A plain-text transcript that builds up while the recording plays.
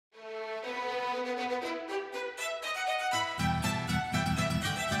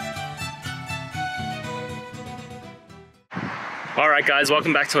Alright guys,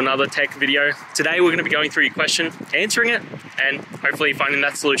 welcome back to another tech video. Today we're going to be going through your question, answering it, and hopefully finding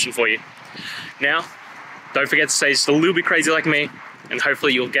that solution for you. Now, don't forget to stay just a little bit crazy like me, and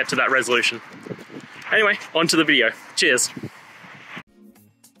hopefully you'll get to that resolution. Anyway, on to the video. Cheers!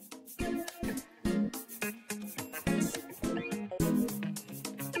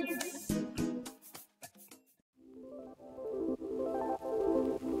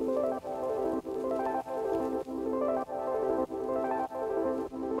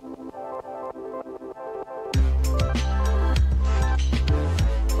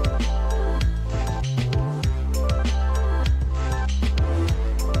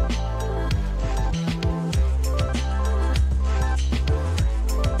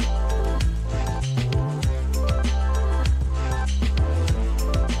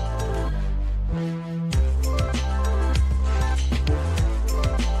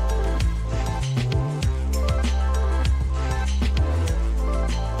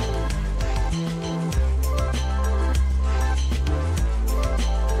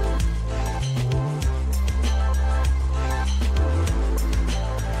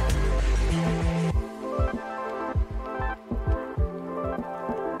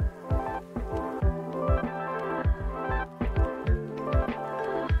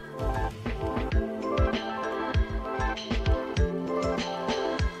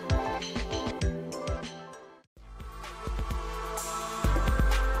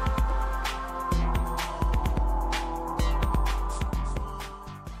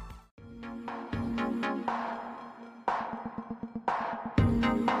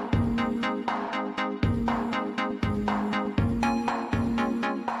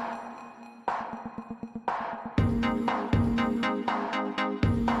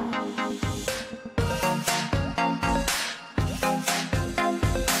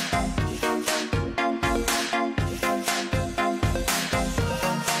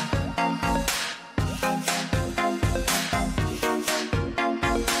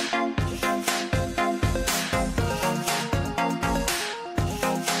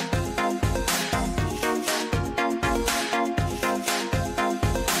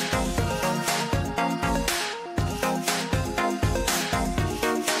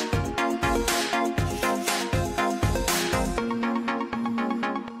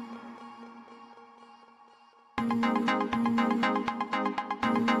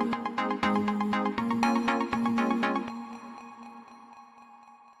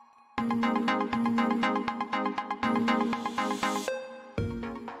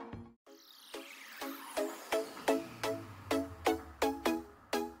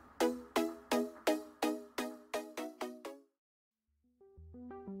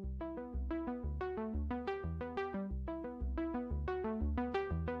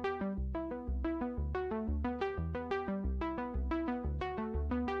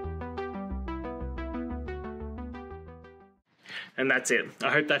 And that's it.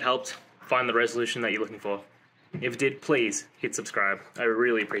 I hope that helped find the resolution that you're looking for. If it did, please hit subscribe. I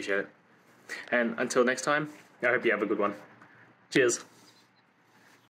really appreciate it. And until next time, I hope you have a good one. Cheers.